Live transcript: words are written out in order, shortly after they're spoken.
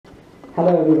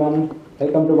Hello everyone,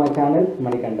 welcome to my channel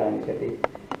Manikanta Initiative.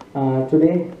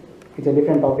 Today it's a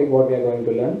different topic. What we are going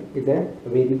to learn is a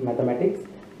Vedic mathematics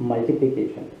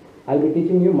multiplication. I'll be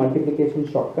teaching you multiplication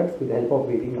shortcuts with the help of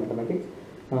Vedic mathematics.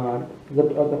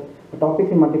 The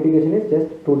topic in multiplication is just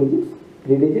 2 digits,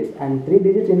 3 digits and 3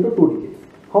 digits into 2 digits.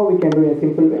 How we can do in a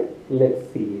simple way?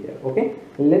 Let's see here. Okay,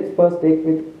 let's first take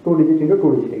with 2 digit into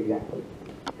 2 digit example.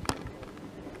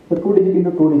 So 2 digit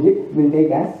into 2 digit will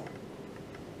take as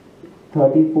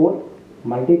 34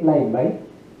 multiplied by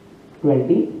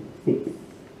 26.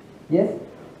 Yes,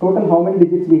 total how many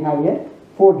digits we have here?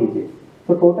 4 digits.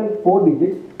 So total 4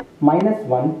 digits minus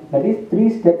 1, that is 3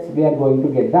 steps we are going to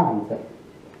get the answer.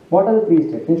 What are the 3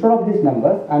 steps? Instead of these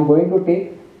numbers, I am going to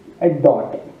take a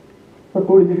dot. So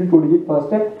 2 digit into 2 digit first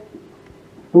step,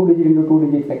 2 digit into 2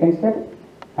 digit second step,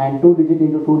 and 2 digit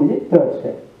into 2 digit third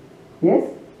step. Yes?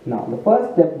 Now the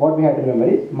first step what we have to remember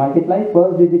is multiply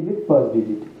first digit with first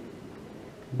digit.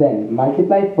 Then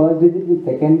multiply first digit with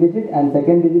second digit and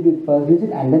second digit with first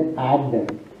digit and then add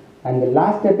them. And the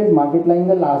last step is multiplying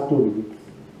the last 2 digits.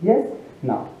 Yes?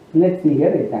 Now let's see here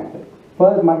example.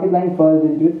 First multiplying first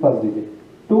digit with first digit.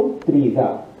 2 3s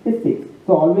are is 6.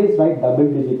 So always write double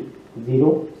digit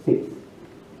 0 6.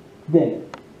 Then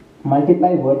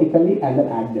multiply vertically and then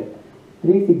add them.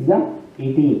 3 6 are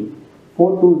 18.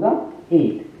 4 2s are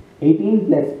 8. 18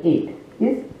 plus 8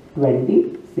 is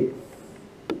 26.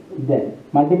 Then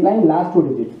multiplying last 2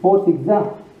 digits. 4 6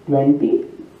 are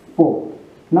 24.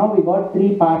 Now we got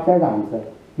 3 parts as answer.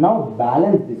 Now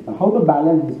balance this one. How to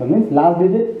balance this one? Means last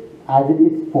digit as it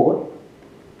is 4.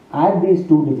 Add these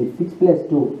 2 digits. 6 plus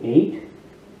 2 8.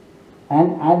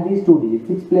 And add these 2 digits.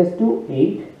 6 plus 2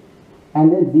 8.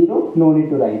 And then 0 no need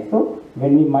to write. So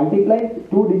when we multiply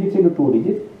 2 digits into 2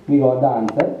 digits, we got the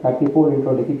answer 34 into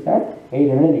 26 as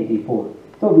 884.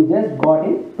 So we just got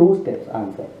in 2 steps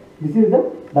answer. This is the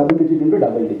double digit into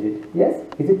double digit. Yes,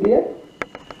 is it clear?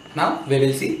 Now we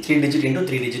will see 3 digit into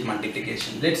 3 digit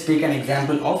multiplication. Let's take an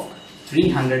example of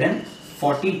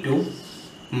 342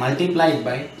 multiplied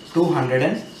by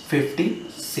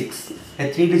 256. A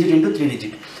 3 digit into 3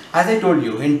 digit. As I told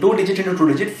you, in 2 digit into 2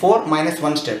 digit, 4 minus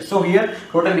 1 step. So here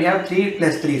total we have 3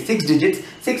 plus 3, 6 digits.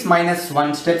 6 minus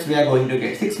 1 steps we are going to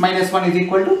get. 6 minus 1 is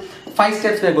equal to 5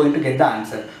 steps we are going to get the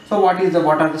answer. So what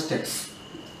are the steps?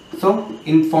 So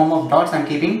in form of dots I am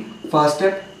keeping first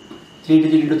step, 3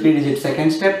 digit into 3 digit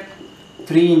second step,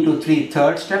 3 into 3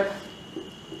 third step,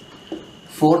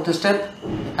 fourth step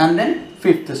and then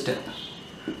fifth step.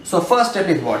 So first step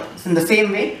is what? So in the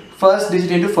same way, first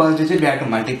digit into first digit we have to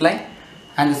multiply,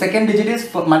 and the second digit is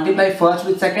multiply first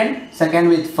with second, second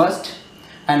with first,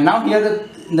 and now here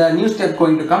the new step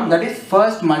going to come, that is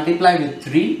first multiply with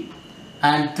 3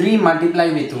 and 3 multiply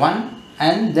with 1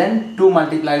 and then 2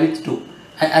 multiply with 2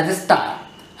 as a star.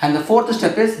 And the fourth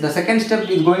step is, the second step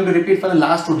is going to repeat for the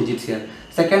last 2 digits here,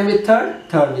 second with third,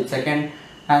 third with second,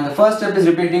 and the first step is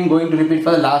going to repeat for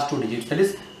the last 2 digits, that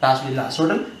is last with last.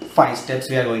 Total 5 steps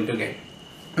we are going to get.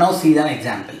 Now see an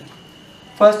example.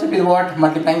 First step is what?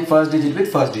 Multiplying first digit with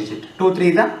first digit. 2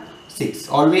 3s are 6,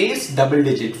 always double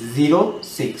digit 0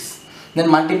 6. Then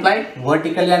multiply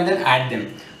vertically and then add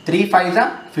them. 3 5s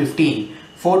are 15,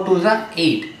 4 2s are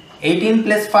 8, 18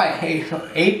 plus 5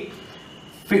 8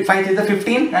 5 is the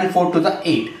 15 and 4 to the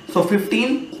 8. So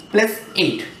 15 plus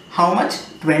 8. How much?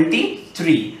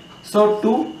 23. So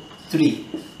 2 3.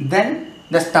 Then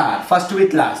the star. First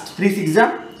with last. 3 6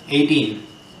 are 18.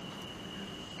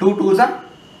 2 2s are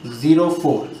 0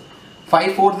 4.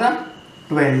 5 4s are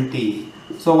 20.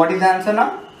 So what is the answer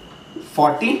now?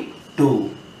 42.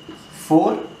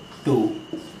 4 2.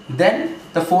 Then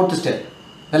the fourth step.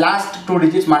 The last 2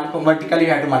 digits vertically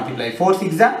you have to multiply. 4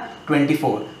 6 are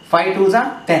 24. 5 2s are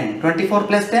 10. 24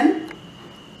 plus 10.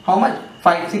 How much?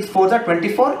 5 6 4s are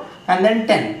 24 and then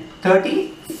 10.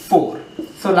 34.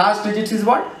 So last digits is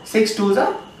what? 6 2s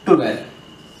are 12.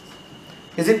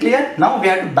 Is it clear? Now we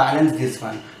have to balance this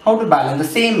one. How to balance? The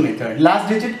same method. Last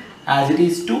digit as it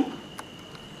is 2.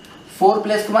 4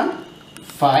 plus 1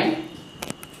 5.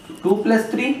 2 plus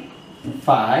 3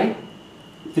 5.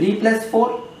 3 plus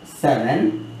 4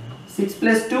 7. 6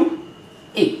 plus 2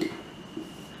 8.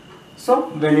 So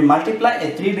when we multiply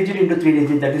a 3 digit into 3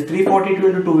 digit, that is 342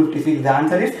 into 256, the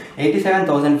answer is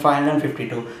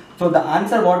 87,552. So the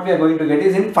answer what we are going to get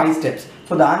is in 5 steps.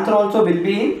 So the answer also will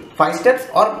be in 5 steps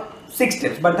or 6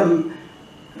 steps, but the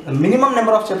minimum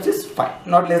number of steps is 5.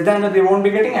 Not less than that we won't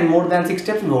be getting, and more than 6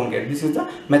 steps we won't get. This is the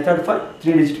method for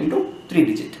 3 digit into 3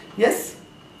 digit. Yes?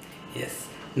 Yes.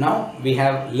 Now we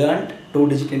have learnt 2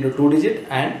 digit into 2 digit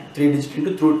and 3 digit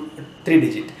into 3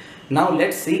 digit. Now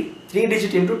let's see 3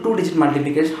 digit into 2 digit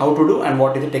multiplication, how to do and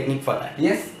what is the technique for that.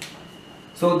 Yes.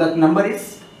 So the number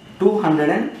is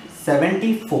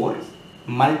 274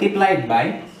 multiplied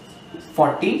by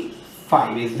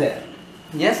 45 is there.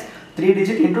 Yes, 3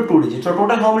 digit into 2 digit. So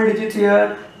total how many digits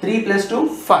here? 3 plus 2,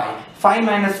 5. 5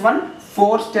 minus 1,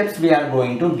 4 steps we are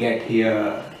going to get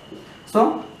here.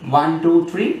 So 1, 2,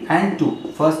 3 and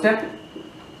 2. First step,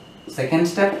 second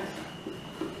step,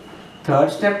 third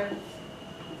step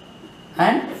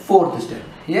and fourth step.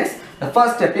 Yes, the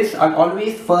first step is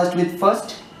always first with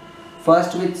first,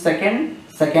 first with second,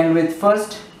 second with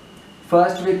first,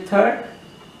 first with third,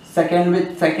 second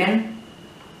with second,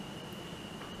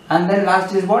 and then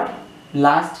last is what?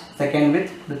 Last, second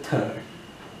with the third.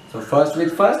 So first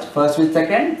with first, first with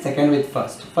second, second with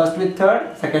first, first with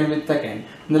third, second with second,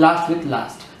 and the last with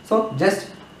last. So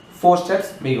just 4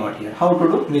 steps we got here. How to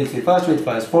do? We'll see. First with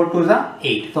first, 4 2s are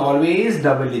 8. So always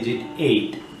double digit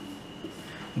 8.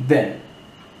 Then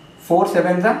 4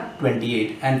 7s are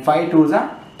 28 and 5 2s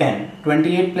are 10.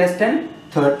 28 plus 10,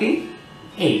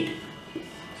 38.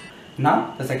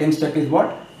 Now the second step is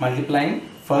what? Multiplying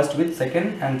first with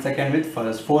second and second with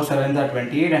first. 4 7s are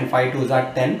 28 and 5 2s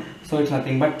are 10. So it's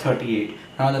nothing but 38.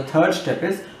 Now the third step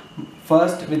is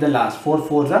first with the last. 4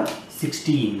 4s are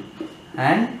 16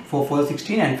 and 4 4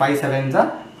 16 and 5 7s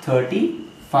are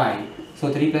 35.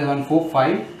 So 3 plus 1 4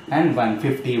 5 and 1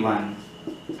 51.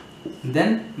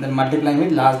 Then the multiplying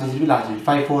with last digit with last digit.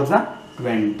 5 4s are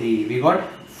 20. We got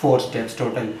 4 steps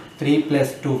total. 3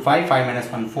 plus 2 5, 5 minus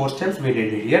 1 4 steps we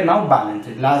did it here. Now balance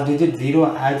it. Last digit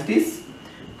 0 as it is.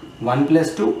 1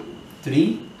 plus 2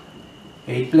 3,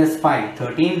 8 plus 5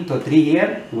 13. So 3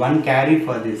 here, 1 carry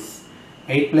for this.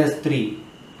 8 plus 3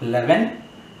 11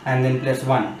 and then plus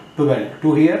 1 12.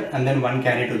 2 here and then 1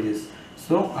 carry to this.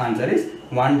 So answer is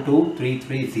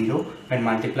 12330 when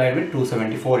multiplied with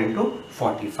 274 into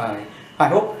 45. I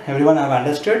hope everyone have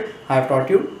understood. I have taught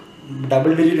you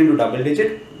double digit into double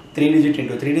digit, 3 digit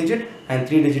into 3 digit and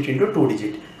 3 digit into 2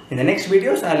 digit. In the next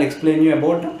videos I will explain you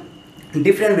about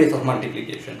different ways of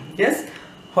multiplication. Yes,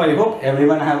 I hope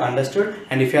everyone have understood,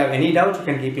 and if you have any doubts you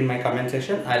can keep in my comment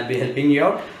section. I will be helping you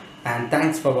out, and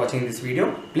thanks for watching this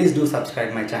video. Please do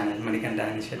subscribe my channel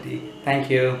Manikanta Anishati. Thank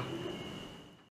you.